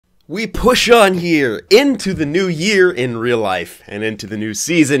We push on here into the new year in real life and into the new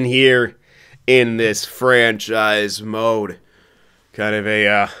season here in this franchise mode. Kind of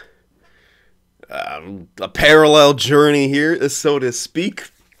a parallel journey here, so to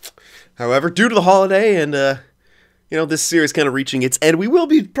speak. However, due to the holiday and this series kind of reaching its end, we will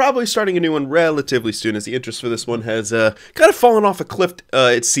be probably starting a new one relatively soon, as the interest for this one has kind of fallen off a cliff,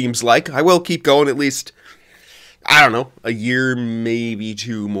 it seems like. I will keep going at least, I don't know, a year, maybe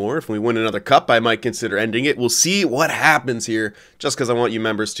two more. If we win another cup, I might consider ending it. We'll see what happens here, just because I want you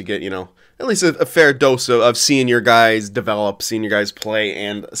members to get, at least a fair dose of seeing your guys develop, seeing your guys play,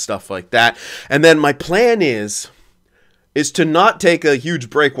 and stuff like that. And then my plan is to not take a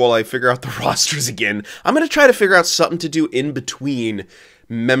huge break while I figure out the rosters again. I'm going to try to figure out something to do in between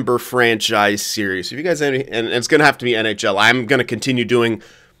member franchise series. So if you guys have any, and it's going to have to be NHL, I'm going to continue doing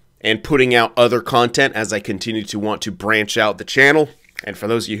and putting out other content as I continue to want to branch out the channel. And for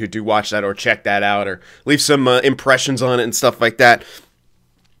those of you who do watch that or check that out or leave some impressions on it and stuff like that,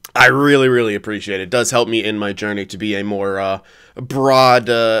 I really, really appreciate it. It does help me in my journey to be a more broad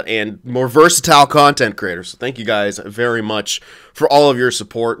and more versatile content creator. So thank you guys very much for all of your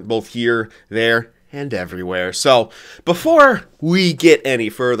support, both here, there, and everywhere. So before we get any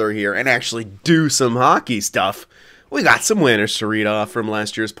further here and actually do some hockey stuff, we got some winners to read off from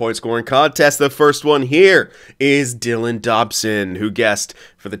last year's point scoring contest. The first one here is Dylan Dobson, who guessed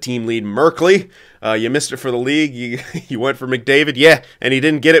for the team lead Merkley. You missed it for the league. You went for McDavid. Yeah, and he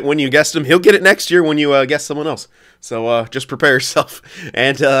didn't get it when you guessed him. He'll get it next year when you guess someone else. So just prepare yourself.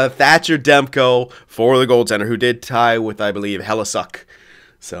 And Thatcher Demko for the goaltender, who did tie with, I believe, Hellesuck.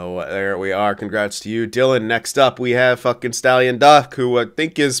 So there we are. Congrats to you, Dylan. Next up, we have fucking Stallion Duck, who I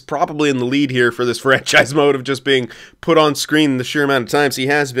think is probably in the lead here for this franchise mode of just being put on screen the sheer amount of times he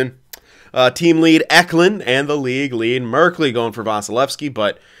has been. Team lead Eklund and the league lead Merkley going for Vasilevsky,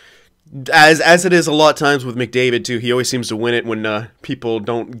 but as it is a lot of times with McDavid too, he always seems to win it when people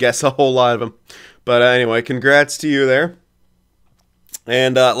don't guess a whole lot of him. But anyway, congrats to you there.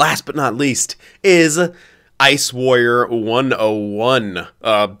 And last but not least is Ice Warrior 101.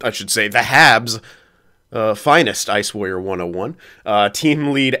 I should say the Habs' finest Ice Warrior 101.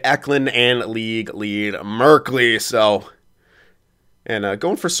 Team lead Eklund and league lead Merkley. So, and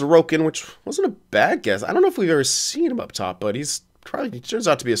going for Sorokin, which wasn't a bad guess. I don't know if we've ever seen him up top, but he turns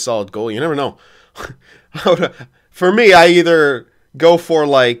out to be a solid goalie. You never know. For me, I either go for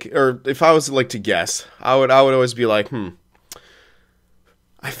or if I was to guess, I would always be like,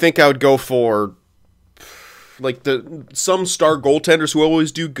 I think I would go for some star goaltenders who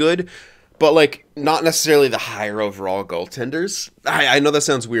always do good, but not necessarily the higher overall goaltenders. I know that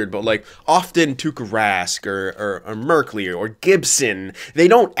sounds weird, but often Tuukka Rask or Merkley or Gibson, they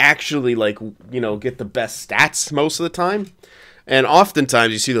don't actually get the best stats most of the time. And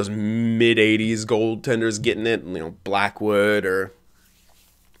oftentimes you see those mid-80s goaltenders getting it, Blackwood or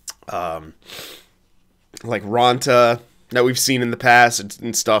Ronta that we've seen in the past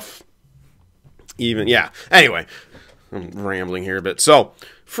and stuff. Even, yeah. Anyway, I'm rambling here a bit. So,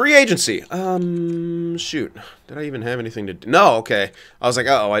 free agency. Shoot. Did I even have anything to do? No, okay. I was like,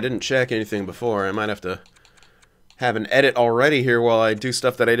 uh-oh, I didn't check anything before. I might have to have an edit already here while I do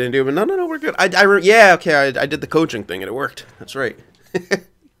stuff that I didn't do. But no, we're good. Yeah, okay, I did the coaching thing, and it worked. That's right.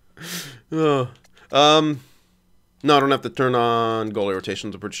 No, I don't have to turn on goalie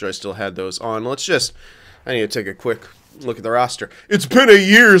rotations. I'm pretty sure I still had those on. I need to take a quick look at the roster. It's been a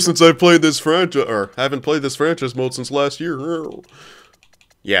year since I played this franchise, or haven't played this franchise mode since last year.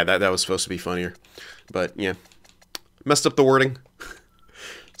 Yeah, that was supposed to be funnier, but yeah, messed up the wording.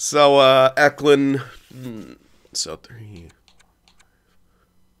 So Eklund, so 3.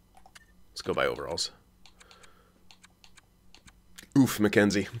 Let's go by overalls. Oof,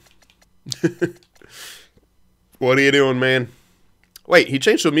 McKenzie. What are you doing, man? Wait, he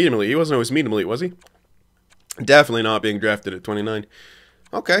changed to a medium elite. He wasn't always medium elite, was he? Definitely not being drafted at 29.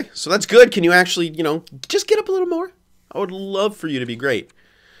 Okay, so that's good. Can you actually, just get up a little more? I would love for you to be great.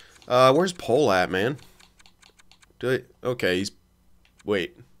 Where's Pohl at, man? Okay, he's...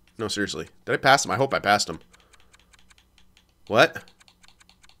 Wait. No, seriously. Did I pass him? I hope I passed him. What?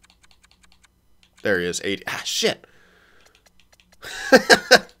 There he is. 80. Ah, shit.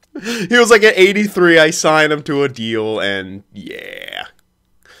 He was at 83. I signed him to a deal, and yeah.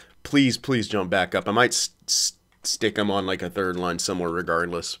 Please jump back up. I might stick him on a third line somewhere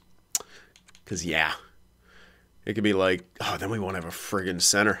regardless. Because, yeah. It could be oh, then we won't have a friggin'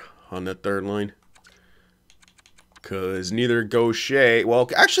 center on that third line. Because neither Gaucher... Well,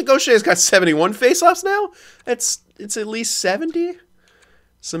 actually, Gaucher's got 71 faceoffs now. It's at least 70.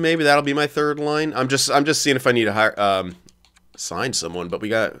 So maybe that'll be my third line. I'm just seeing if I need to hire... sign someone, but we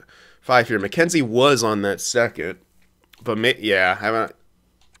got 5 here. Mackenzie was on that second, but yeah, I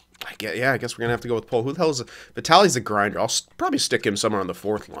guess we're gonna have to go with Paul. Who the hell is Vitali's a grinder? I'll probably stick him somewhere on the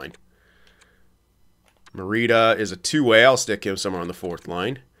 4th line. Marita is a 2-way. I'll stick him somewhere on the 4th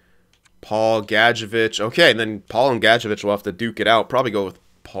line. Paul, Gadjevich. Okay, and then Paul and Gadjevich will have to duke it out. Probably go with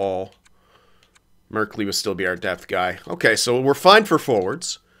Paul. Merkley will still be our depth guy. Okay, so we're fine for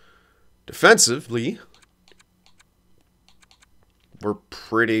forwards. Defensively, we're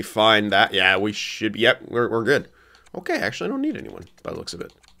pretty fine. Yeah, we should be. Yep, we're good. Okay, actually, I don't need anyone by the looks of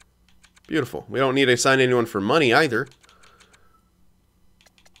it. Beautiful. We don't need to sign anyone for money either.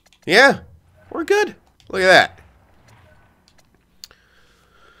 Yeah, we're good. Look at that.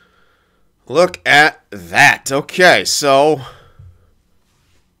 Look at that. Okay, so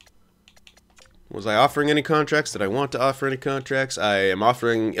was I offering any contracts? Did I want to offer any contracts? I am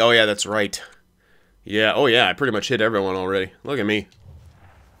offering... Oh, yeah, that's right. Yeah, oh, yeah, I pretty much hit everyone already. Look at me.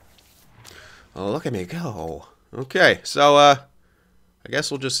 Oh, look at me go. Okay, so, I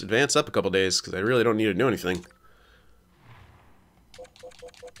guess we'll just advance up a couple days, because I really don't need to do anything.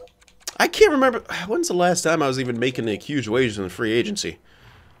 I can't remember... When's the last time I was even making a huge wages in the free agency?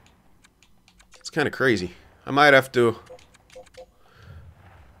 It's kind of crazy. I might have to...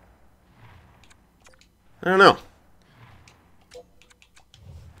 I don't know.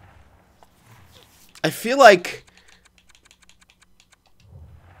 I feel like...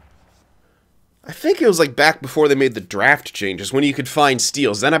 I think it was like back before they made the draft changes, when you could find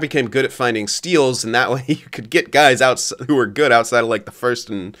steals. Then I became good at finding steals, and that way you could get guys out who were good outside of like the 1st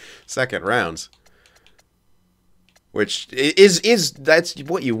and 2nd rounds. Which that's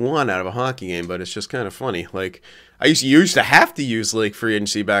what you want out of a hockey game, but it's just kind of funny. Like, you used to have to use like free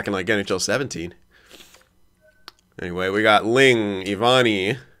agency back in like NHL 17. Anyway, we got Ling,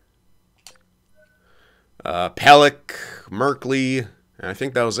 Ivani, Pellick, Merkley, and I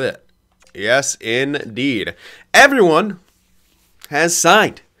think that was it. Yes, indeed. Everyone has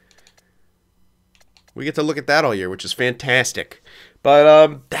signed. We get to look at that all year, which is fantastic.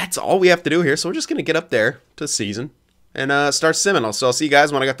 But that's all we have to do here, so we're just going to get up there to the season and start simming. So I'll see you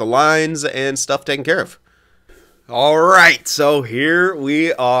guys when I got the lines and stuff taken care of. All right, so here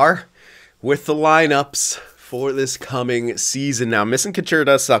we are with the lineups for this coming season. Now, missing Couture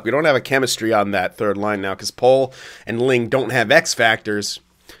does suck. We don't have a chemistry on that 3rd line now because Paul and Ling don't have X factors.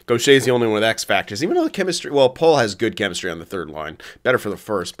 Gaucher's the only one with X factors. Even though the chemistry, well, Paul has good chemistry on the 3rd line. Better for the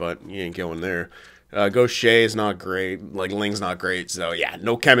 1st, but you ain't going there. Gaucher is not great. Like, Ling's not great. So, yeah,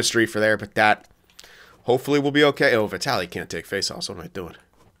 no chemistry for there, but that hopefully will be okay. Oh, Vitali can't take face-offs. What am I doing?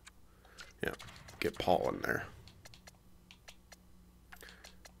 Yeah, get Paul in there.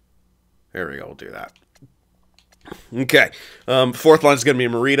 There we go. We'll do that. Okay, 4th line is going to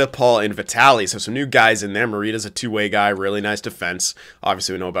be Marita, Paul, and Vitali. So some new guys in there. Marita's a 2-way guy, really nice defense.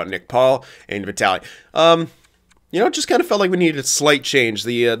 Obviously, we know about Nick Paul and Vitali. You know, it just kind of felt like we needed a slight change.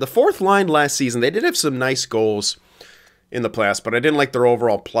 The 4th line last season, they did have some nice goals in the playoffs, but I didn't like their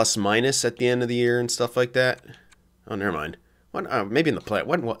overall plus-minus at the end of the year and stuff like that. Oh, never mind. What? Maybe in the play.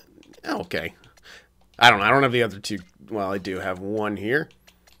 What? Oh, okay. I don't know. I don't have the other 2. Well, I do have one here.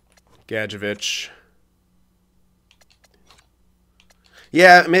 Gadjevich.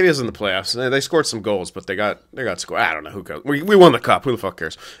 Yeah, maybe it was in the playoffs. They scored some goals, but they got scored. I don't know who got. We won the cup. Who the fuck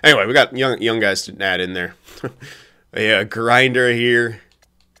cares? Anyway, we got young guys to add in there. Yeah, Grinder here,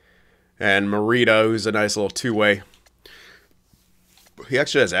 and Marita, who's a nice little 2-way. He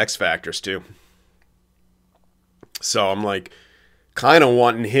actually has X factors too. So I'm like, kind of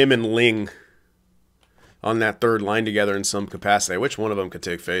wanting him and Ling on that 3rd line together in some capacity. Which one of them could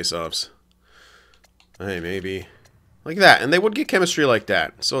take face-offs? Hey, maybe. Like that, and they would get chemistry like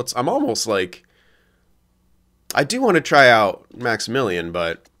that. So I'm almost like, I do want to try out Maximilian,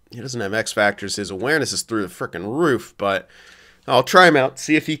 but he doesn't have X factors. His awareness is through the frickin' roof, but I'll try him out,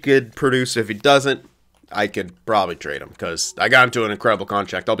 see if he could produce. If he doesn't, I could probably trade him, because I got him to an incredible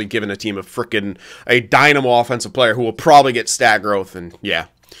contract. I'll be giving a team a dynamo offensive player who will probably get stat growth, and yeah.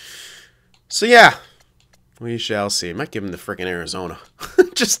 So yeah, we shall see. I might give him the frickin' Arizona.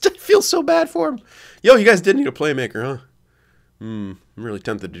 Just I feel so bad for him. Yo, you guys did need a playmaker, huh? I'm really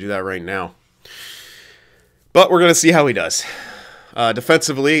tempted to do that right now. But we're going to see how he does.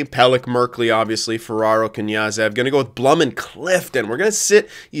 Defensively, Pellick, Merkley, obviously, Ferraro, Knyazev. Going to go with Blum and Clifton. We're going to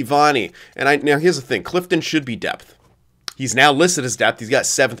sit Ivani. And now here's the thing. Clifton should be depth. He's now listed as depth. He's got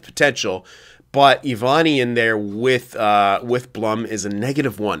 7th potential. But Ivani in there with Blum is a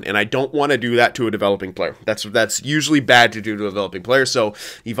 -1, and I don't want to do that to a developing player. That's usually bad to do to a developing player. So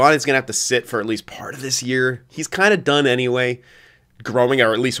Ivani's gonna have to sit for at least part of this year. He's kind of done anyway, growing,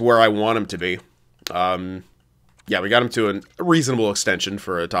 or at least where I want him to be. yeah, we got him to a reasonable extension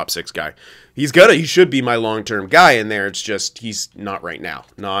for a top 6 guy. He should be my long-term guy in there. It's just he's not right now.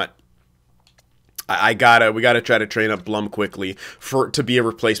 We gotta try to train up Blum quickly to be a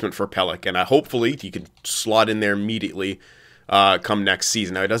replacement for Pelech, and hopefully he can slot in there immediately come next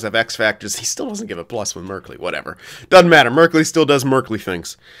season. Now he does have X factors. He still doesn't give a plus with Merkley. Whatever, doesn't matter. Merkley still does Merkley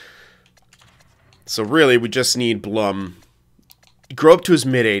things. So really, we just need Blum grow up to his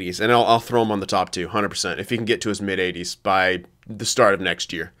mid-80s, and I'll throw him on the top 2, 100%. If he can get to his mid-80s by the start of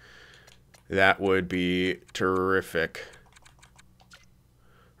next year, that would be terrific.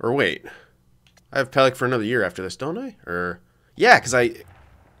 Or wait. I have Pelech for another year after this, don't I? Or yeah, because okay,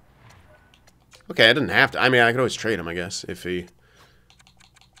 I didn't have to. I mean, I could always trade him, I guess, if he.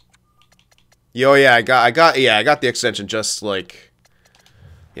 Yo, yeah, I got the extension just like,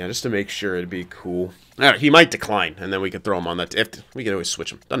 yeah, just to make sure it'd be cool. He might decline, and then we could throw him on that. We could always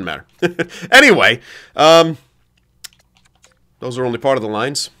switch him. Doesn't matter. Anyway, those are only part of the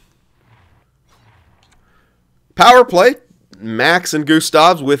lines. Power play. Max and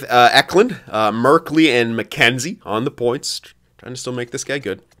Gustavs with Eklund, Merkley, and McKenzie on the points. Trying to still make this guy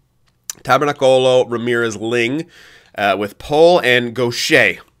good. Tabernacolo, Ramirez, Ling, with Pohl and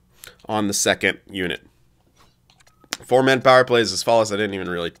Gaucher on the second unit. 4-man power play is as follows. I didn't even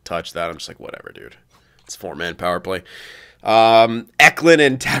really touch that. I'm just like, whatever, dude. It's 4-man power play. Eklund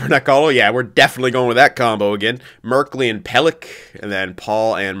and Tabernacolo. Yeah, we're definitely going with that combo again. Merkley and Pelech, and then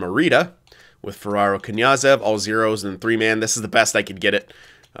Paul and Marita. With Ferraro, Knyazev, all zeros and 3-man. This is the best I could get it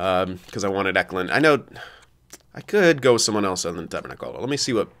because I wanted Eklund. I know I could go with someone else other than Tabernacolo. Let me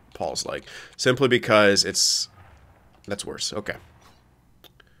see what Paul's like. Simply because that's worse. Okay.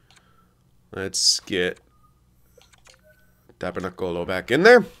 Let's get Tabernacolo back in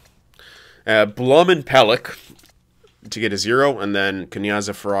there. Blum and Pelech to get a 0, and then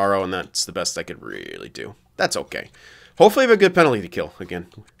Knyazev, Ferraro, and that's the best I could really do. That's okay. Hopefully we have a good penalty to kill again.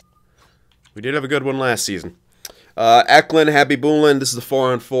 We did have a good one last season. Eklund, Habibulin. This is the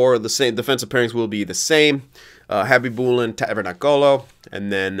 4-on-4. The same defensive pairings will be the same. Habibulin, Tabernacolo,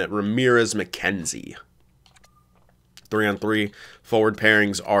 and then Ramirez, McKenzie. 3-on-3 forward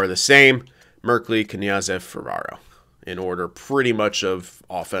pairings are the same. Merkley, Knyazev, Ferraro. In order pretty much of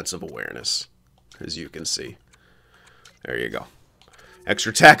offensive awareness, as you can see. There you go.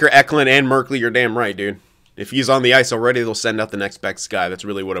 Extra attacker, Eklund, and Merkley. You're damn right, dude. If he's on the ice already, they'll send out the next best guy. That's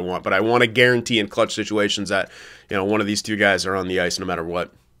really what I want. But I want to guarantee in clutch situations that, you know, one of these two guys are on the ice no matter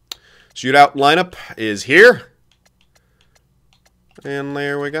what. Shootout lineup is here. And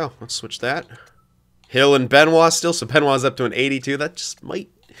there we go. Let's switch that. Hill and Benoit still. So Benoit's up to an 82. That just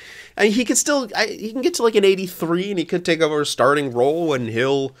might... I mean, he can still... he can get to like an 83, and he could take over a starting role when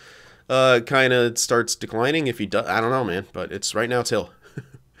Hill kind of starts declining. If he does... I don't know, man. But it's right now it's Hill.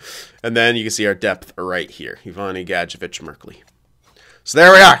 And then you can see our depth right here. Ivani, Gadjevich, Merkley. So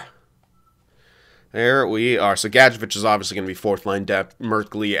there we are. There we are. So Gadjevich is obviously going to be 4th line depth.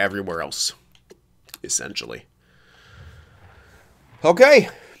 Merkley everywhere else, essentially. Okay.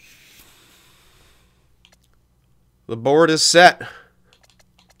 The board is set.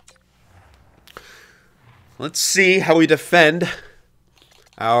 Let's see how we defend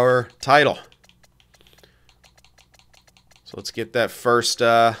our title. So let's get that first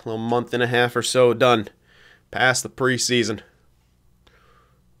little month and a half or so done. Past the preseason.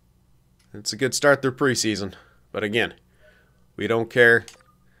 It's a good start through preseason. But again, we don't care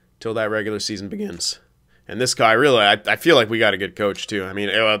till that regular season begins. And this guy, really, I feel like we got a good coach, too. I mean,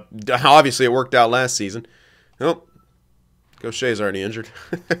 obviously it worked out last season. Oh, Gaucher's already injured.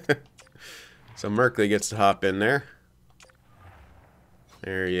 So Merkley gets to hop in there.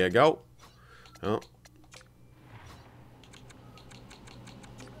 There you go. Oh.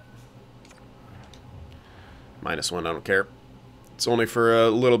 -1, I don't care. It's only for a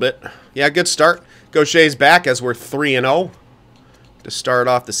little bit. Yeah, good start. Gaucher's back as we're 3-0 to start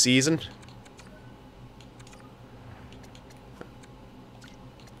off the season.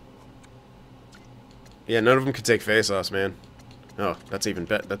 Yeah, none of them could take face-offs, man. Oh, that's even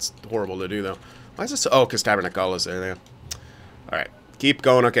better. That's horrible to do, though. Why is this? Oh, because Tabernacolo's there. Yeah. All right, keep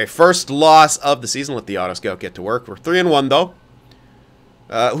going. Okay, first loss of the season. Let the auto scout get to work. We're 3-1, though.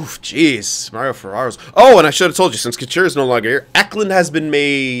 Oof, jeez. Mario Ferraro's. Oh, and I should have told you, since Couture is no longer here, Eklund has been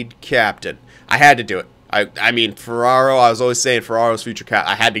made captain. I had to do it. I mean, Ferraro, I was always saying Ferraro's future cap.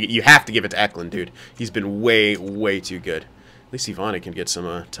 You have to give it to Eklund, dude. He's been way, way too good. At least Ivani can get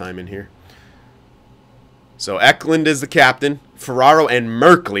some time in here. So Eklund is the captain. Ferraro and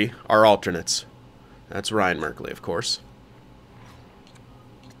Merkley are alternates. That's Ryan Merkley, of course.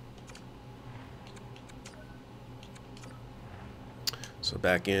 So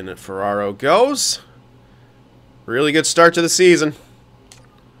back in Ferraro goes. Really good start to the season.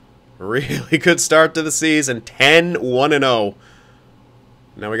 Really good start to the season. 10-1-0.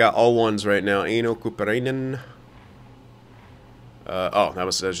 Now we got all ones right now. Eino Kuparainen. Oh, that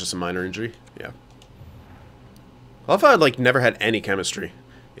was just a minor injury. Yeah. I love how I'd like never had any chemistry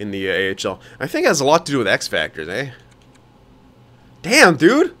in the AHL. I think it has a lot to do with X Factors, eh? Damn,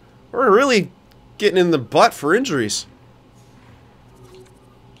 dude. We're really getting in the butt for injuries.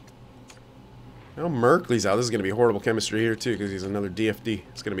 Now Merkley's out. This is going to be horrible chemistry here, too, because he's another DFD.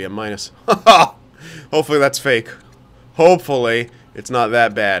 It's going to be a minus. Hopefully that's fake. Hopefully it's not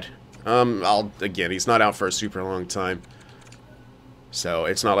that bad. Again, he's not out for a super long time. So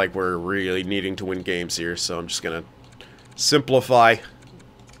it's not like we're really needing to win games here. So I'm just going to simplify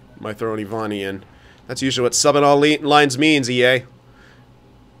by throwing Ivani in. That's usually what subbing all lines means, EA.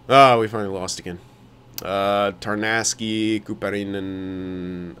 Oh, we finally lost again. Tarnaski,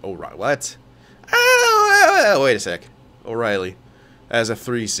 Kuparinen, O'Reilly. What? Oh, wait a sec. O'Reilly as a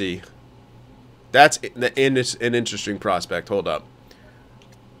 3C. That's an interesting prospect. Hold up.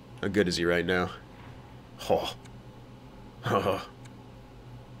 How good is he right now? Oh.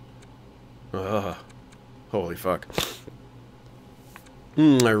 Holy fuck.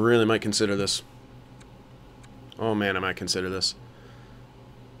 I really might consider this. Oh man, I might consider this.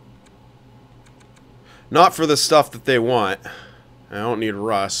 Not for the stuff that they want. I don't need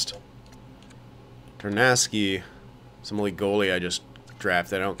rust. Tarnaski, some elite goalie I just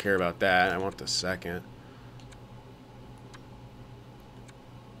drafted. I don't care about that. I want the second.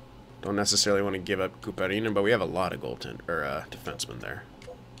 Don't necessarily want to give up Kuparinen, but we have a lot of defensemen there.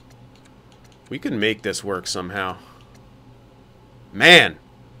 We can make this work somehow. Man!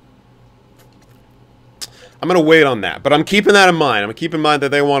 I'm going to wait on that, but I'm keeping that in mind. I'm going to keep in mind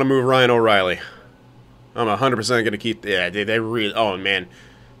that they want to move Ryan O'Reilly. I'm 100% going to keep... Yeah, they really... Oh, man.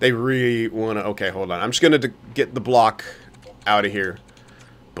 They really want to... Okay, hold on. I'm just going to get the block out of here.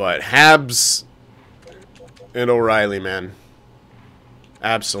 But Habs and O'Reilly, man.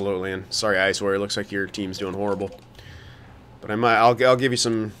 Absolutely. And sorry, Ice Warrior. Looks like your team's doing horrible. But I'll give you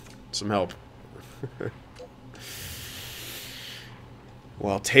some help.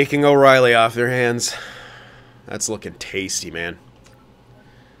 Well, taking O'Reilly off their hands... That's looking tasty, man.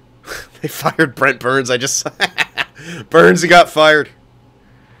 They fired Brent Burns. I just... Burns, he got fired.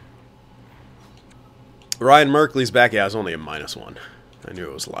 Ryan Merkley's back. Yeah, it was only a -1. I knew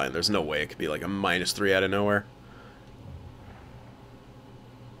it was lying. There's no way it could be like a -3 out of nowhere.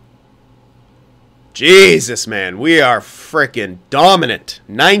 Jesus, man. We are freaking dominant.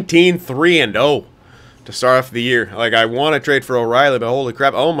 19-3-0 to start off the year. Like, I want to trade for O'Reilly, but holy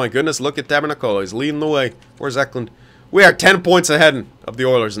crap. Oh, my goodness. Look at Tabernacolo. He's leading the way. Where's Eklund? We are 10 points ahead of the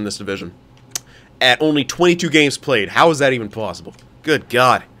Oilers in this division. At only 22 games played. How is that even possible? Good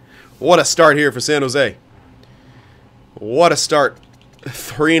God. What a start here for San Jose. What a start.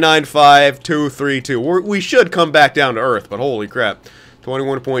 3-9-5, 2-3-2. We should come back down to earth, but holy crap.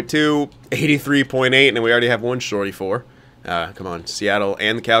 21.2, 83.8, and we already have one shorty for. Come on. Seattle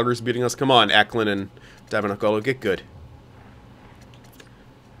and the Calgary's beating us. Come on, Eklund and Tabernacolo, get good.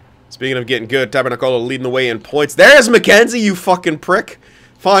 Speaking of getting good, Tabernacolo leading the way in points. There's McKenzie, you fucking prick.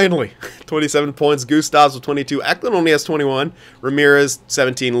 Finally. 27 points. Gustavs with 22. Eklund only has 21. Ramirez,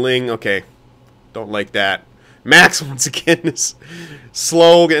 17. Ling, okay. Don't like that. Max, once again, is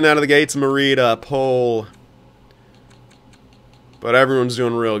slow getting out of the gates. Marita, Pole. But everyone's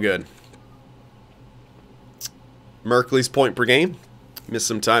doing real good. Merkley's point per game. Missed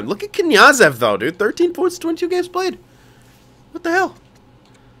some time. Look at Knyazev, though, dude. 13 points, 22 games played. What the hell?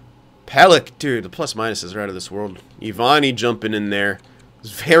 Pellick, dude, the plus-minuses are out of this world. Ivani jumping in there.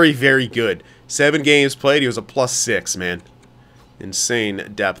 Was very, very good. 7 games played. He was a +6, man.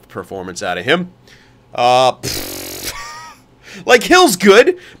 Insane depth performance out of him. Like, Hill's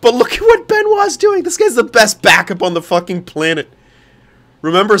good, but look at what Benoit's doing. This guy's the best backup on the fucking planet.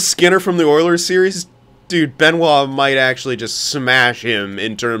 Remember Skinner from the Oilers series? Dude, Benoit might actually just smash him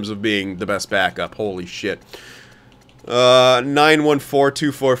in terms of being the best backup. Holy shit.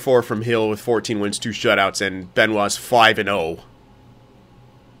 9-1-4-2-4-4 from Hill with 14 wins, 2 shutouts, and Benoit's 5-0.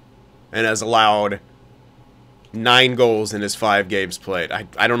 And has allowed 9 goals in his 5 games played.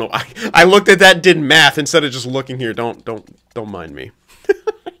 I don't know. I looked at that, did math instead of just looking here. Don't mind me.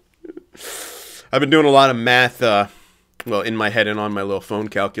 I've been doing a lot of math, well, in my head and on my little phone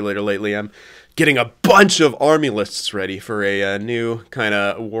calculator lately. I'm getting a bunch of army lists ready for a new kind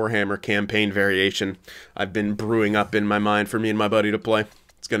of Warhammer campaign variation I've been brewing up in my mind for me and my buddy to play.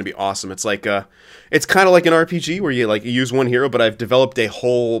 It's going to be awesome. It's like it's kind of like an RPG where you use one hero, but I've developed a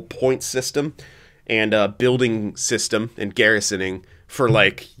whole point system and a building system and garrisoning for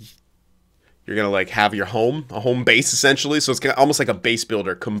like you're gonna like have your a home base essentially. So it's almost like a base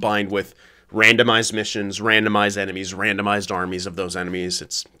builder combined with randomized missions, randomized enemies, randomized armies of those enemies.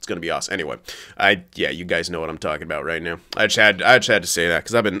 It's gonna be awesome. Anyway, yeah, you guys know what I'm talking about right now. I just had to say that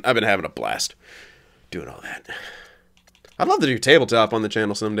because I've been having a blast doing all that. I'd love to do tabletop on the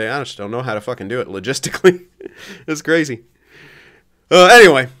channel someday. I just don't know how to fucking do it logistically. It's crazy.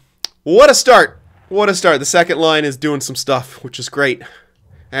 Anyway, what a start. What a start. The second line is doing some stuff, which is great.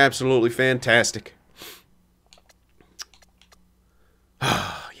 Absolutely fantastic.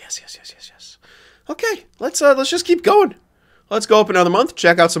 Yes. Okay, let's just keep going. Let's go up another month,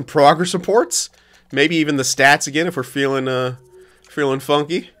 check out some progress reports. Maybe even the stats again if we're feeling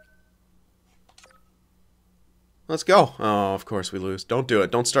funky. Let's go. Oh, of course we lose. Don't do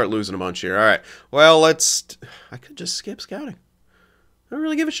it. Don't start losing a bunch here. All right. Well, I could just skip scouting. I don't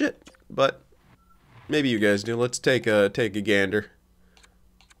really give a shit, but maybe you guys do. Let's take a gander.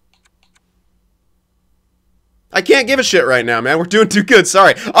 I can't give a shit right now, man. We're doing too good.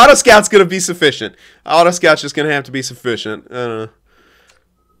 Sorry. Auto Scout's gonna be sufficient. Auto Scout's just gonna have to be sufficient.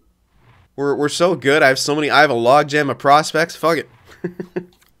 We're so good. I have a logjam of prospects. Fuck it.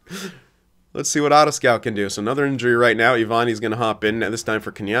 Let's see what Auto Scout can do. So another injury right now. Ivani's going to hop in, this time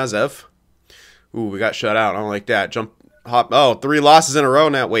for Knyazev. Ooh, we got shut out. I don't like that. Hop. Oh, 3 losses in a row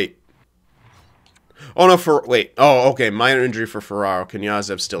now. Wait. Oh, no, wait. Oh, okay. Minor injury for Ferraro.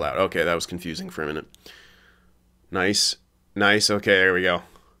 Knyazev's still out. Okay, that was confusing for a minute. Nice. Okay, there we go.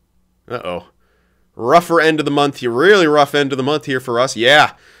 Uh-oh. Rougher end of the month here. Really rough end of the month here for us.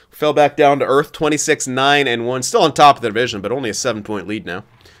 Yeah. Fell back down to earth. 26-9-1. Still on top of the division, but only a 7-point lead now.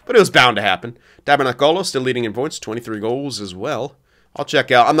 But it was bound to happen. Tabernacolo still leading in points, 23 goals as well. I'll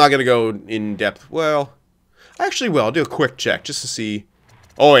check out. I'm not going to go in depth. Well, I actually will. I'll do a quick check just to see.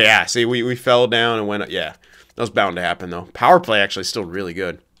 Oh, yeah. See, we fell down and went up. Yeah, that was bound to happen, though. Power play actually still really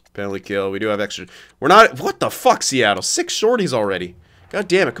good. Penalty kill. We do have extra. We're not. What the fuck, Seattle? 6 shorties already. God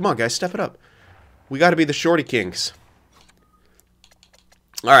damn it. Come on, guys. Step it up. We got to be the shorty kings.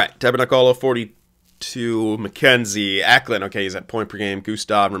 All right. Tabernacolo, 42. Mackenzie, Acklin, okay, he's at point per game.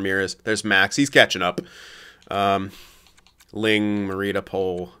 Gustav, Ramirez, there's Max, he's catching up. Ling, Marita,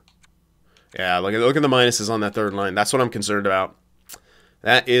 Pole. Yeah, look at the minuses on that third line. That's what I'm concerned about.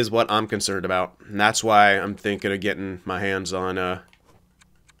 That is what I'm concerned about. And that's why I'm thinking of getting my hands on,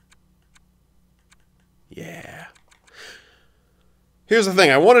 yeah. Here's the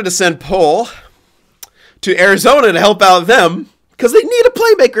thing, I wanted to send Pole to Arizona to help out them, because they need a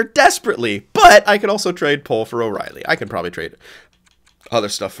playmaker desperately. But I could also trade Pole for O'Reilly. I could probably trade other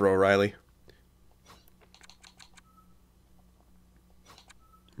stuff for O'Reilly.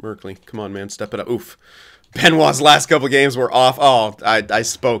 Merkley, come on, man. Step it up. Oof. Benoit's last couple games were off. Oh, I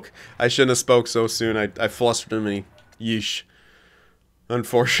spoke. I shouldn't have spoke so soon. I flustered him and yeesh.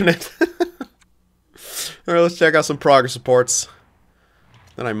 Unfortunate. All right, let's check out some progress reports.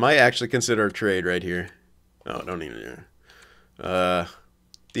 Then I might actually consider a trade right here. Oh, don't even...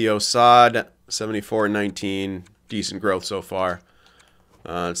 Theo Sod, 74-19, decent growth so far.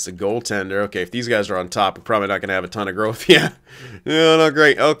 It's the goaltender. Okay, if these guys are on top, we're probably not going to have a ton of growth. Yeah, not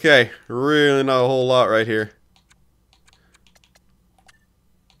great. Okay, really not a whole lot right here.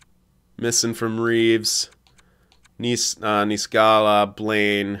 Missing from Reeves, Niskala,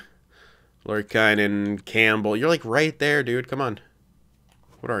 Blaine, Lorikainen, Campbell. You're like right there, dude. Come on.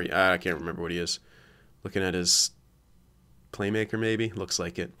 What are you? I can't remember what he is. Looking at his... playmaker, maybe? Looks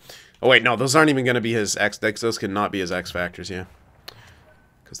like it. Oh, wait, no, those aren't even going to be his X. Those cannot be his X factors, yeah.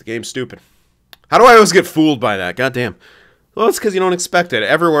 Because the game's stupid. How do I always get fooled by that? God damn. Well, it's because you don't expect it.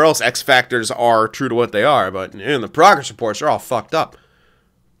 Everywhere else, X factors are true to what they are, but in the progress reports, they're all fucked up.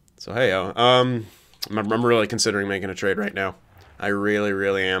 So, hey, I'm really considering making a trade right now. I really,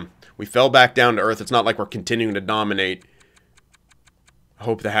 really am. We fell back down to earth. It's not like we're continuing to dominate. I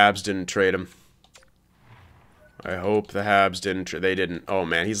hope the Habs didn't trade him. I hope the Habs didn't. They didn't. Oh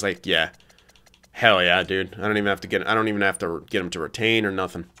man, he's like, yeah, hell yeah, dude. I don't even have to get him to retain or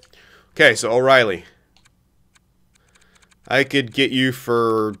nothing. Okay, so O'Reilly, I could get you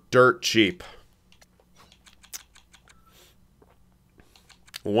for dirt cheap.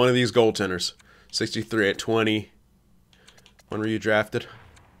 One of these goaltenders, 63 at 20. When were you drafted?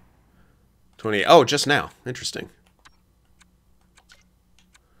 28. Oh, just now. Interesting.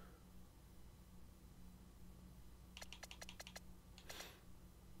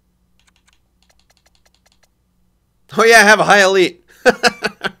 Oh yeah, I have a high elite.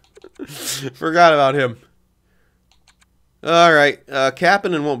 Forgot about him. Alright,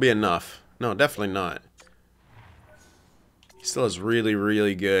 Kapanen won't be enough. No, definitely not. He still has really,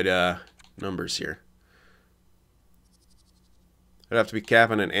 really good numbers here. It'd have to be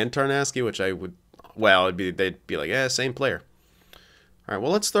Kapanen and Tarnasky, which I would... Well, they'd be like, yeah, same player. All right,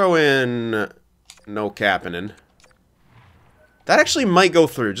 well, let's throw in no Kapanen. That actually might go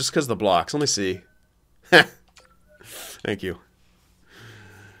through just because of the blocks. Let me see. Thank you.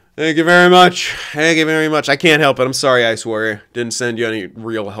 Thank you very much. Thank you very much. I can't help it. I'm sorry, Ice Warrior. Didn't send you any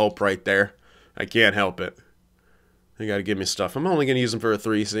real help right there. I can't help it. You gotta give me stuff. I'm only gonna use them for a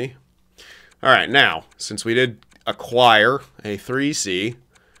 3C. Alright, now, since we did acquire a 3C,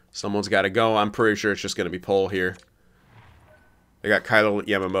 someone's gotta go. I'm pretty sure it's just gonna be Pole here. They got Kylo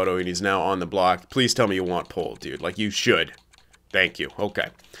Yamamoto, and he's now on the block. Please tell me you want Pole, dude. Like, you should. Thank you. Okay.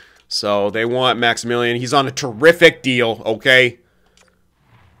 So, they want Maximilian. He's on a terrific deal, okay?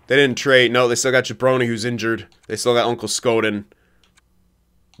 They didn't trade. No, they still got Jabroni, who's injured. They still got Uncle Skoden.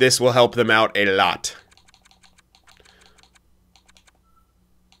 This will help them out a lot.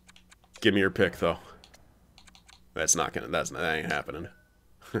 Give me your pick, though. That ain't happening.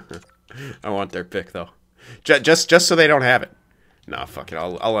 I want their pick, though. Just so they don't have it. Nah, fuck it.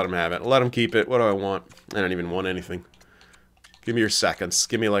 I'll let them have it. Let them keep it. What do I want? I don't even want anything. Give me your seconds.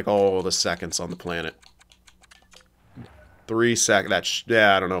 Give me, like, all the seconds on the planet. 3 seconds.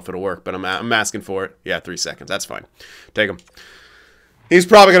 Yeah, I don't know if it'll work, but I'm asking for it. Yeah, 3 seconds. That's fine. Take him. He's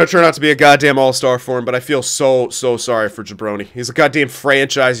probably going to turn out to be a goddamn all-star for him, but I feel so sorry for Jabroni. He's a goddamn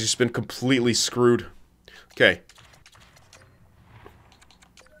franchise. He's just been completely screwed. Okay.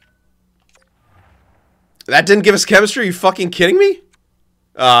 That didn't give us chemistry? Are you fucking kidding me?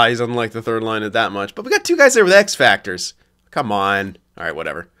 He doesn't like the third line that much. But we got 2 guys there with X factors. Come on. Alright,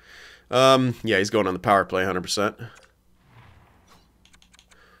 whatever. Yeah, he's going on the power play 100%.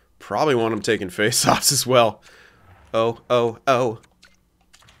 Probably want him taking face-offs as well. Oh.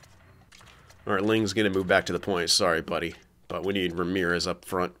 Alright, Ling's going to move back to the point. Sorry, buddy. But we need Ramirez up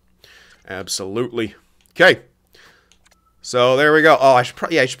front. Absolutely. Okay. So, there we go. Oh, I should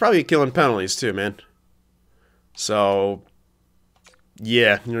probably be killing penalties too, man. So,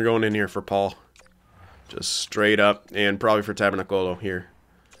 yeah, you're going in here for Paul. Just straight up. And probably for Tabernacolo here.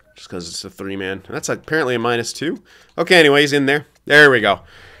 Just because it's a 3-man. That's apparently a -2. Okay, anyway, he's in there. There we go.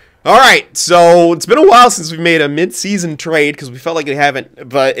 Alright, so it's been a while since we made a mid-season trade because we felt like we haven't,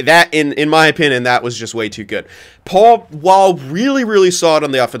 but that, in my opinion, that was just way too good. Paul, while really solid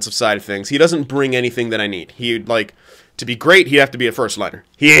on the offensive side of things, he doesn't bring anything that I need. He'd, like, to be great, he'd have to be a first-liner.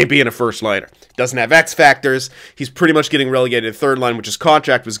 He ain't being a first-liner. Doesn't have X factors. He's pretty much getting relegated to third line, which his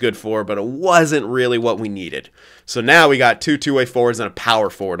contract was good for, but it wasn't really what we needed. So now we got 2 two-way forwards and a power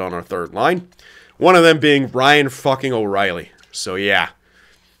forward on our third line. One of them being Ryan fucking O'Reilly. So, yeah.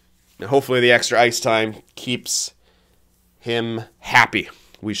 And hopefully the extra ice time keeps him happy.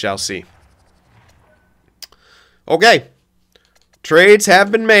 We shall see. Okay. Trades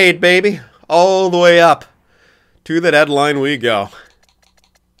have been made, baby. All the way up. To the deadline we go.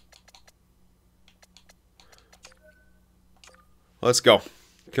 Let's go.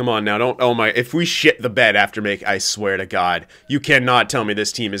 Come on now, don't... Oh my... If we shit the bed after make... I swear to God. You cannot tell me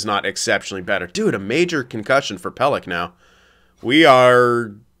this team is not exceptionally better. Dude, a major concussion for Pelech now. We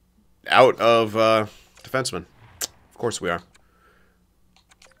are... out of defenseman. Of course we are.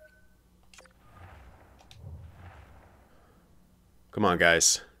 Come on,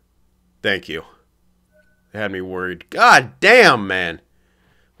 guys. Thank you. They had me worried. God damn, man.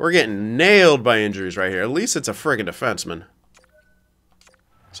 We're getting nailed by injuries right here. At least it's a friggin' defenseman.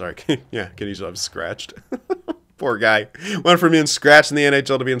 Sorry. Yeah, can you have scratched? Poor guy. Went from being scratched in the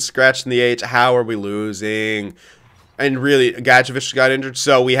NHL to being scratched in the AH. How are we losing? And really, Gadjevich got injured,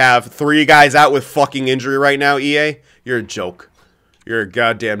 so we have 3 guys out with fucking injury right now, EA? You're a joke. You're a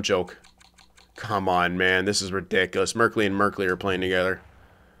goddamn joke. Come on, man. This is ridiculous. Merkley and Merkley are playing together.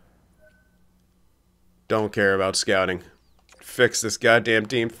 Don't care about scouting. Fix this goddamn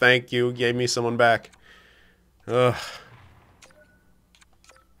team. Thank you. Gave me someone back. Ugh.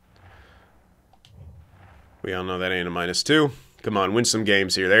 We all know that ain't a -2. Come on, win some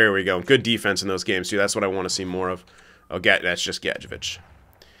games here. There we go. Good defense in those games, too. That's what I want to see more of. Oh, that's just Gadjevich.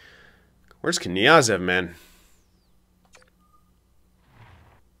 Where's Kniazev, man?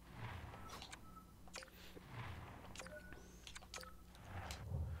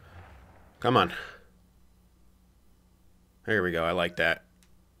 Come on. There we go. I like that.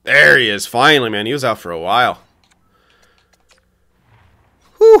 There he is. Finally, man. He was out for a while.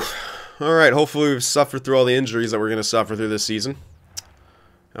 Whew. Alright, hopefully we've suffered through all the injuries that we're going to suffer through this season.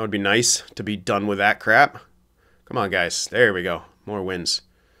 That would be nice to be done with that crap. Come on, guys. There we go. More wins.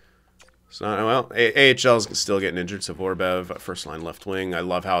 So, well, AHL's still getting injured, so Vorbev, first line left wing. I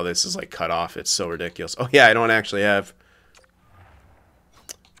love how this is, like, cut off. It's so ridiculous. Oh, yeah, I don't actually have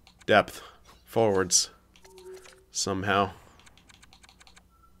depth forwards somehow.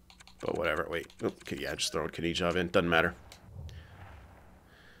 But whatever. Wait. Oh, yeah, just throw Kanijov in. Doesn't matter.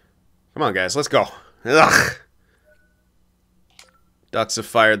 Come on, guys. Let's go. Ugh. Ducks have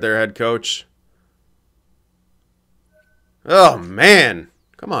fired their head coach. Oh, man.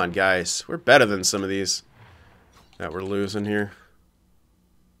 Come on, guys. We're better than some of these that we're losing here.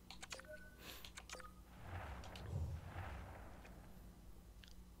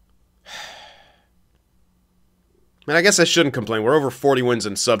 And I guess I shouldn't complain. We're over 40 wins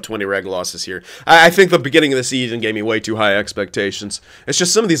and sub 20 reg losses here. I think the beginning of the season gave me way too high expectations. It's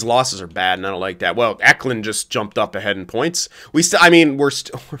just some of these losses are bad, and I don't like that. Well, Eklund just jumped up ahead in points. We're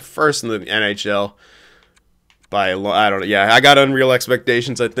first in the NHL by a lot. I don't know. Yeah, I got unreal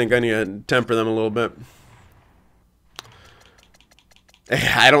expectations. I think I need to temper them a little bit.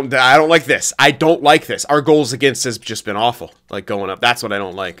 I don't like this. I don't like this. Our goals against has just been awful. Like going up. That's what I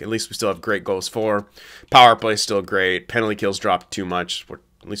don't like. At least we still have great goals for. Power play still great. Penalty kills dropped too much.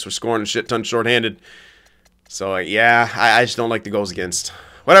 At least we're scoring a shit ton shorthanded. So yeah, I just don't like the goals against.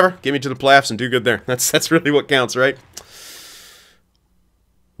 Whatever. Get me to the playoffs and do good there. That's really what counts, right?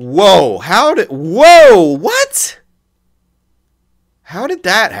 Whoa. Whoa, what? How did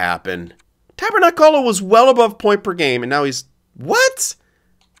that happen? Tabernacolo was well above point per game, and now he's... What?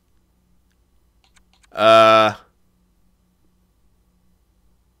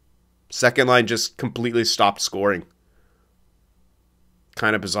 Second line just completely stopped scoring.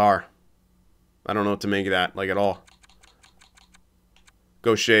 Kind of bizarre. I don't know what to make of that, like, at all.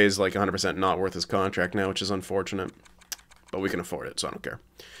 Gaucher is, like, 100% not worth his contract now, which is unfortunate. But we can afford it, so I don't care.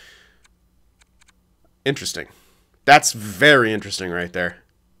 Interesting. That's very interesting right there.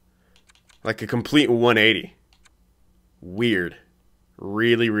 Like a complete 180. Weird.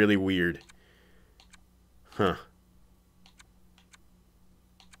 Really, really weird. Huh.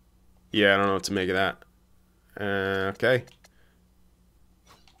 Yeah, I don't know what to make of that. Okay.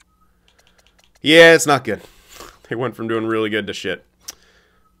 Yeah, it's not good. They went from doing really good to shit.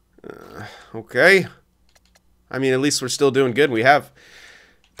 Okay. I mean, at least we're still doing good. We have...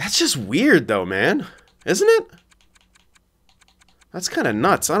 That's just weird, though, man. Isn't it? That's kind of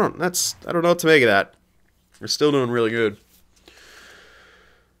nuts. I don't know what to make of that. We're still doing really good.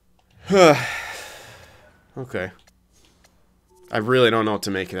 Okay. I really don't know what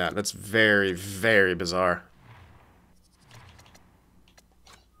to make of that. That's very, very bizarre.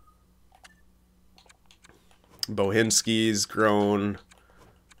 Bohinski's grown.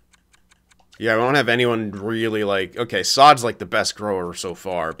 Yeah, we don't have anyone really like... Okay, Sod's like the best grower so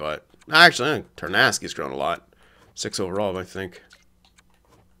far, but... Actually, I think Tarnaski's grown a lot. 6 overall, I think.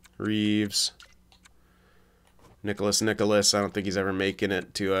 Reeves. Nicholas, I don't think he's ever making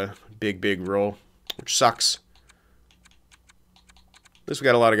it to a big role, which sucks. At least we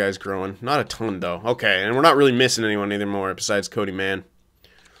got a lot of guys growing. Not a ton, though. Okay, and we're not really missing anyone anymore besides Cody Mann.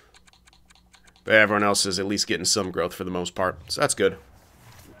 But everyone else is at least getting some growth for the most part, so that's good.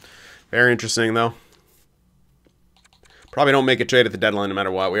 Very interesting, though. Probably don't make a trade at the deadline no matter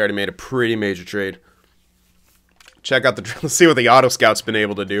what. We already made a pretty major trade. Check out the... Let's see what the Auto Scout's been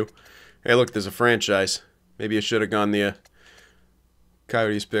able to do. Hey, look, there's a franchise. Maybe I should have gone the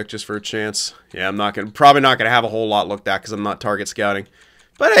Coyotes pick just for a chance. Yeah, I'm probably not gonna have a whole lot looked at because I'm not target scouting.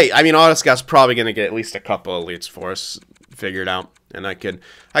 But hey, I mean, Auto Scout's probably gonna get at least a couple of elites for us figured out, and I can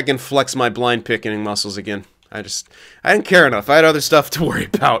flex my blind picking muscles again. I didn't care enough. I had other stuff to worry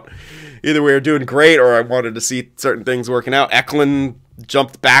about. Either we were doing great or I wanted to see certain things working out. Eklund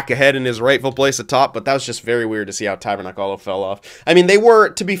jumped back ahead in his rightful place atop, but that was just very weird to see how Tabernacolo fell off. I mean, they were,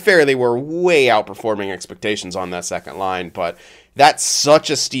 to be fair, they were way outperforming expectations on that second line, but that's such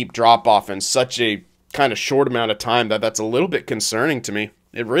a steep drop-off in such a kind of short amount of time that's a little bit concerning to me.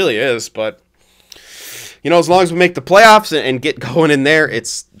 It really is, but, you know, as long as we make the playoffs and get going in there,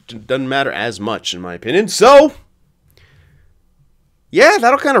 it doesn't matter as much, in my opinion. So, yeah,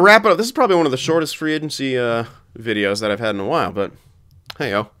 that'll kind of wrap it up. This is probably one of the shortest free agency videos that I've had in a while, but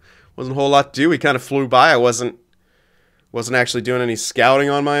hey, yo, wasn't a whole lot to do. We kind of flew by. I wasn't actually doing any scouting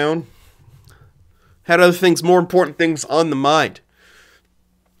on my own. Had other things, more important things on the mind.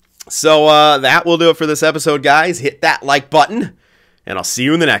 So that will do it for this episode, guys. Hit that like button, and I'll see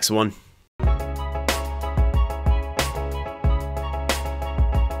you in the next one.